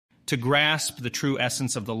To grasp the true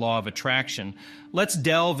essence of the law of attraction, let's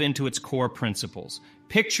delve into its core principles.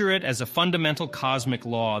 Picture it as a fundamental cosmic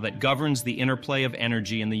law that governs the interplay of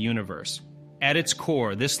energy in the universe. At its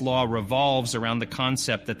core, this law revolves around the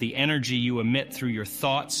concept that the energy you emit through your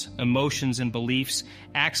thoughts, emotions, and beliefs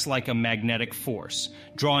acts like a magnetic force,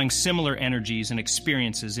 drawing similar energies and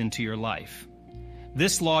experiences into your life.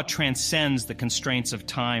 This law transcends the constraints of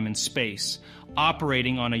time and space,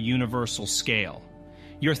 operating on a universal scale.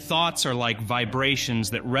 Your thoughts are like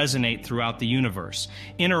vibrations that resonate throughout the universe,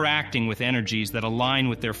 interacting with energies that align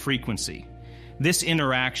with their frequency. This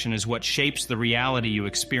interaction is what shapes the reality you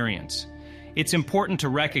experience. It's important to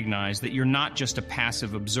recognize that you're not just a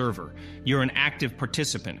passive observer. You're an active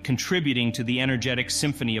participant, contributing to the energetic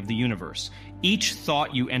symphony of the universe. Each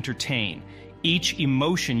thought you entertain, each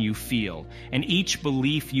emotion you feel, and each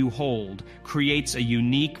belief you hold creates a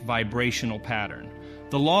unique vibrational pattern.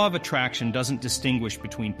 The law of attraction doesn't distinguish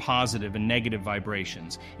between positive and negative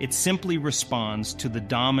vibrations. It simply responds to the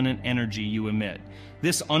dominant energy you emit.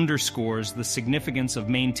 This underscores the significance of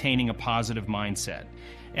maintaining a positive mindset,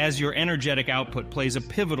 as your energetic output plays a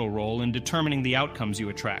pivotal role in determining the outcomes you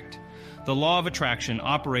attract. The law of attraction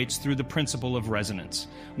operates through the principle of resonance.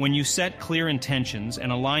 When you set clear intentions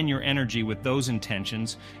and align your energy with those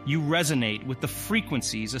intentions, you resonate with the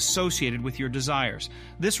frequencies associated with your desires.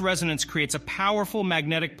 This resonance creates a powerful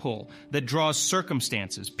magnetic pull that draws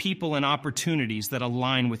circumstances, people, and opportunities that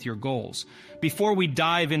align with your goals. Before we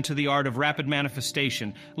dive into the art of rapid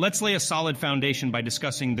manifestation, let's lay a solid foundation by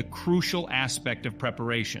discussing the crucial aspect of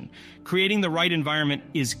preparation. Creating the right environment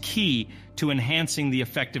is key to enhancing the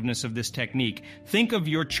effectiveness of this technique. Think of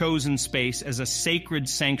your chosen space as a sacred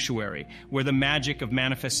sanctuary where the magic of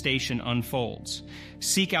manifestation unfolds.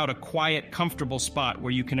 Seek out a quiet, comfortable spot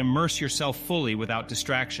where you can immerse yourself fully without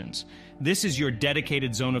distractions. This is your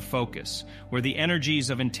dedicated zone of focus, where the energies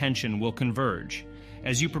of intention will converge.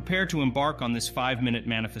 As you prepare to embark on this 5-minute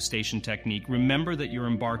manifestation technique, remember that you're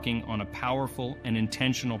embarking on a powerful and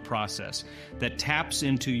intentional process that taps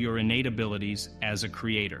into your innate abilities as a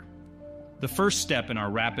creator. The first step in our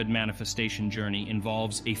rapid manifestation journey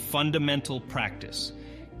involves a fundamental practice: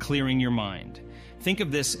 clearing your mind. Think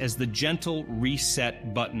of this as the gentle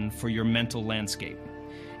reset button for your mental landscape.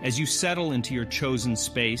 As you settle into your chosen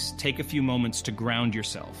space, take a few moments to ground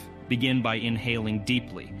yourself. Begin by inhaling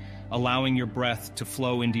deeply, allowing your breath to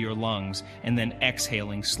flow into your lungs, and then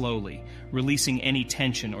exhaling slowly, releasing any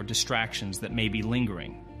tension or distractions that may be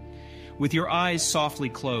lingering. With your eyes softly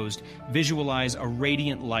closed, visualize a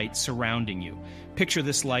radiant light surrounding you. Picture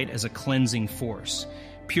this light as a cleansing force,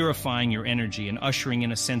 purifying your energy and ushering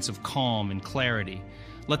in a sense of calm and clarity.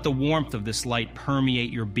 Let the warmth of this light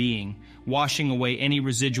permeate your being, washing away any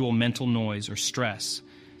residual mental noise or stress.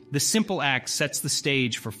 This simple act sets the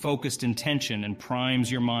stage for focused intention and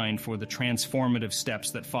primes your mind for the transformative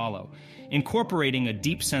steps that follow. Incorporating a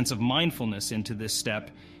deep sense of mindfulness into this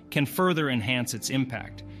step can further enhance its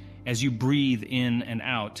impact. As you breathe in and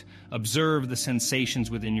out, observe the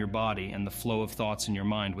sensations within your body and the flow of thoughts in your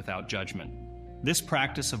mind without judgment. This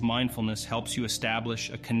practice of mindfulness helps you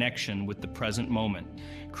establish a connection with the present moment,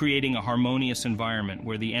 creating a harmonious environment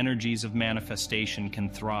where the energies of manifestation can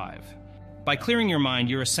thrive. By clearing your mind,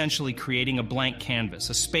 you're essentially creating a blank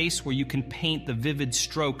canvas, a space where you can paint the vivid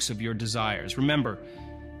strokes of your desires. Remember,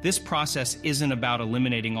 this process isn't about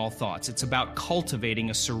eliminating all thoughts. It's about cultivating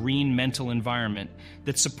a serene mental environment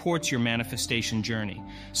that supports your manifestation journey.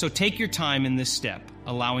 So take your time in this step,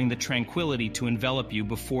 allowing the tranquility to envelop you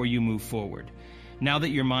before you move forward. Now that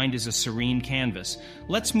your mind is a serene canvas,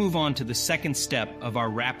 let's move on to the second step of our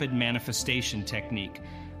rapid manifestation technique: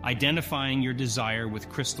 identifying your desire with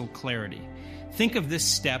crystal clarity. Think of this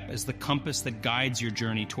step as the compass that guides your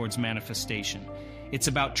journey towards manifestation. It's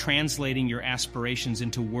about translating your aspirations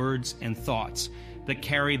into words and thoughts that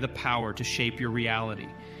carry the power to shape your reality.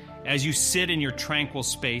 As you sit in your tranquil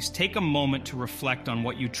space, take a moment to reflect on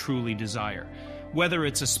what you truly desire. Whether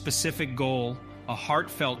it's a specific goal, a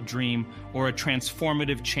heartfelt dream, or a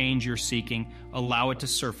transformative change you're seeking, allow it to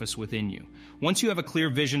surface within you. Once you have a clear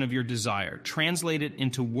vision of your desire, translate it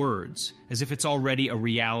into words as if it's already a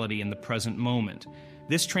reality in the present moment.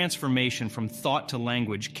 This transformation from thought to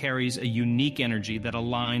language carries a unique energy that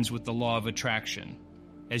aligns with the law of attraction.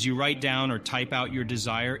 As you write down or type out your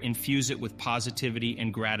desire, infuse it with positivity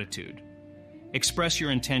and gratitude. Express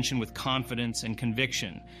your intention with confidence and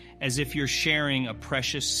conviction, as if you're sharing a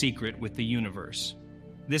precious secret with the universe.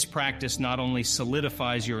 This practice not only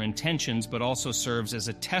solidifies your intentions, but also serves as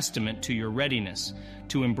a testament to your readiness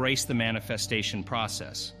to embrace the manifestation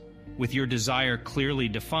process. With your desire clearly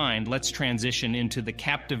defined, let's transition into the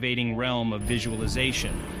captivating realm of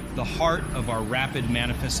visualization, the heart of our rapid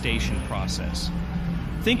manifestation process.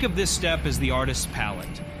 Think of this step as the artist's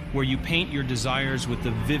palette, where you paint your desires with the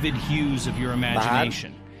vivid hues of your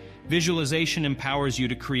imagination. Visualization empowers you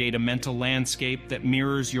to create a mental landscape that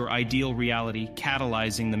mirrors your ideal reality,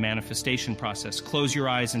 catalyzing the manifestation process. Close your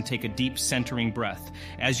eyes and take a deep centering breath.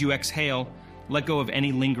 As you exhale, let go of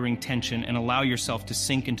any lingering tension and allow yourself to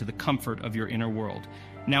sink into the comfort of your inner world.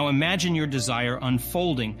 Now imagine your desire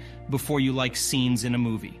unfolding before you like scenes in a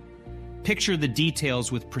movie. Picture the details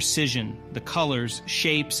with precision, the colors,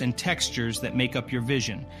 shapes, and textures that make up your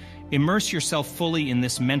vision. Immerse yourself fully in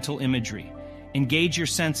this mental imagery. Engage your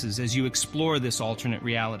senses as you explore this alternate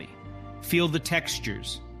reality. Feel the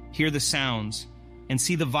textures, hear the sounds, and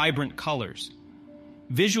see the vibrant colors.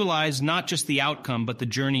 Visualize not just the outcome, but the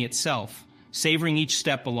journey itself, savoring each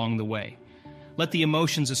step along the way. Let the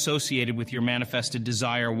emotions associated with your manifested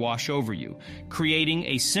desire wash over you, creating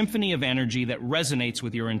a symphony of energy that resonates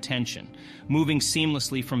with your intention. Moving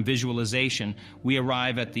seamlessly from visualization, we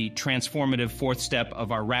arrive at the transformative fourth step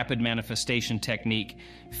of our rapid manifestation technique,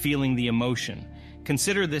 feeling the emotion.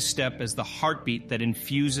 Consider this step as the heartbeat that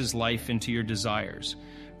infuses life into your desires,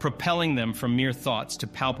 propelling them from mere thoughts to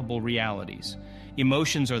palpable realities.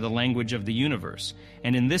 Emotions are the language of the universe,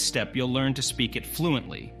 and in this step you'll learn to speak it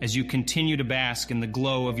fluently. As you continue to bask in the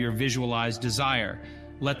glow of your visualized desire,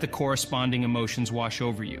 let the corresponding emotions wash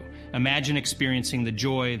over you. Imagine experiencing the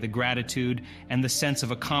joy, the gratitude, and the sense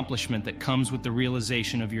of accomplishment that comes with the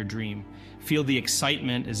realization of your dream. Feel the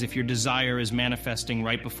excitement as if your desire is manifesting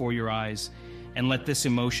right before your eyes, and let this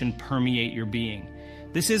emotion permeate your being.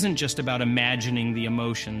 This isn't just about imagining the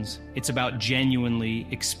emotions, it's about genuinely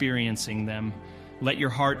experiencing them. Let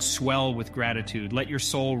your heart swell with gratitude, let your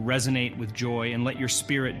soul resonate with joy, and let your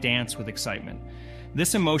spirit dance with excitement.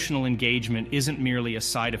 This emotional engagement isn't merely a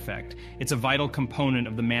side effect, it's a vital component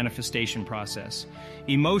of the manifestation process.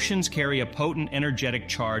 Emotions carry a potent energetic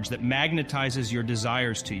charge that magnetizes your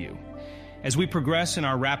desires to you. As we progress in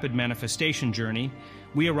our rapid manifestation journey,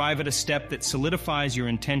 we arrive at a step that solidifies your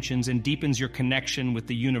intentions and deepens your connection with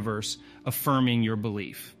the universe, affirming your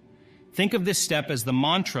belief. Think of this step as the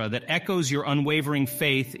mantra that echoes your unwavering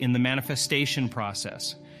faith in the manifestation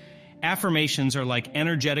process. Affirmations are like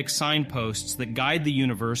energetic signposts that guide the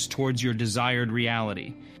universe towards your desired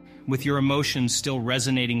reality. With your emotions still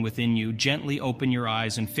resonating within you, gently open your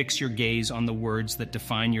eyes and fix your gaze on the words that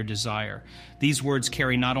define your desire. These words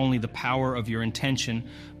carry not only the power of your intention,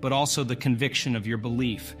 but also the conviction of your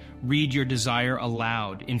belief. Read your desire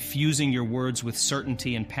aloud, infusing your words with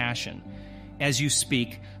certainty and passion. As you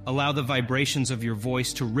speak, allow the vibrations of your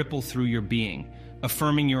voice to ripple through your being,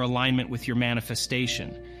 affirming your alignment with your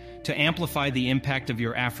manifestation. To amplify the impact of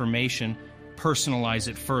your affirmation, personalize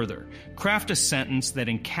it further. Craft a sentence that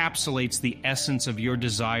encapsulates the essence of your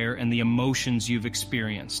desire and the emotions you've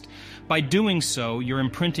experienced. By doing so, you're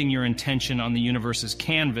imprinting your intention on the universe's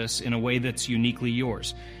canvas in a way that's uniquely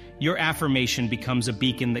yours. Your affirmation becomes a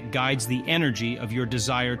beacon that guides the energy of your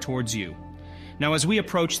desire towards you. Now, as we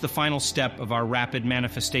approach the final step of our rapid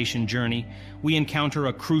manifestation journey, we encounter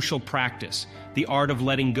a crucial practice, the art of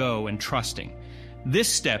letting go and trusting. This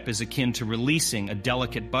step is akin to releasing a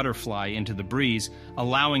delicate butterfly into the breeze,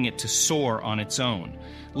 allowing it to soar on its own.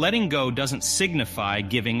 Letting go doesn't signify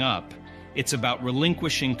giving up. It's about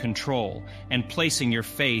relinquishing control and placing your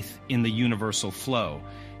faith in the universal flow.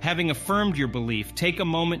 Having affirmed your belief, take a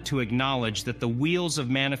moment to acknowledge that the wheels of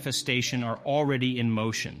manifestation are already in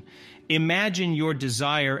motion. Imagine your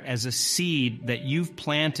desire as a seed that you've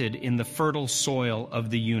planted in the fertile soil of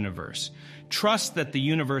the universe. Trust that the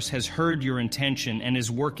universe has heard your intention and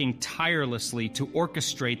is working tirelessly to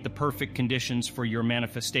orchestrate the perfect conditions for your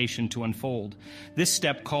manifestation to unfold. This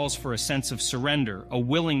step calls for a sense of surrender, a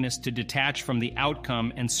willingness to detach from the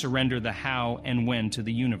outcome and surrender the how and when to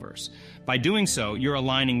the universe. By doing so, you're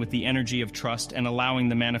aligning with the energy of trust and allowing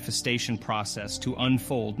the manifestation process to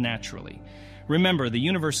unfold naturally. Remember, the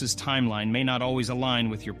universe's timeline may not always align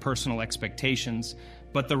with your personal expectations,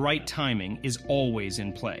 but the right timing is always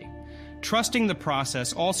in play. Trusting the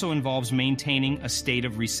process also involves maintaining a state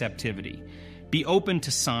of receptivity. Be open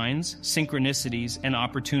to signs, synchronicities, and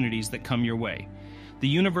opportunities that come your way. The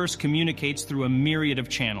universe communicates through a myriad of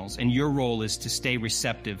channels, and your role is to stay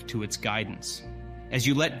receptive to its guidance. As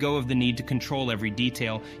you let go of the need to control every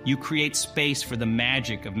detail, you create space for the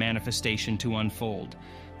magic of manifestation to unfold.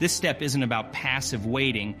 This step isn't about passive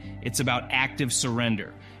waiting, it's about active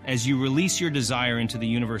surrender. As you release your desire into the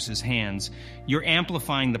universe's hands, you're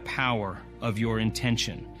amplifying the power of your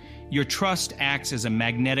intention. Your trust acts as a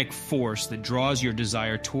magnetic force that draws your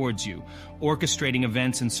desire towards you, orchestrating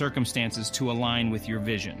events and circumstances to align with your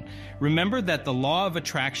vision. Remember that the law of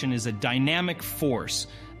attraction is a dynamic force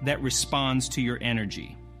that responds to your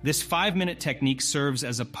energy. This 5-minute technique serves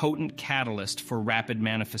as a potent catalyst for rapid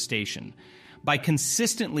manifestation. By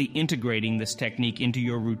consistently integrating this technique into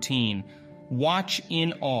your routine, watch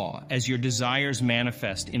in awe as your desires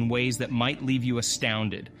manifest in ways that might leave you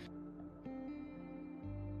astounded.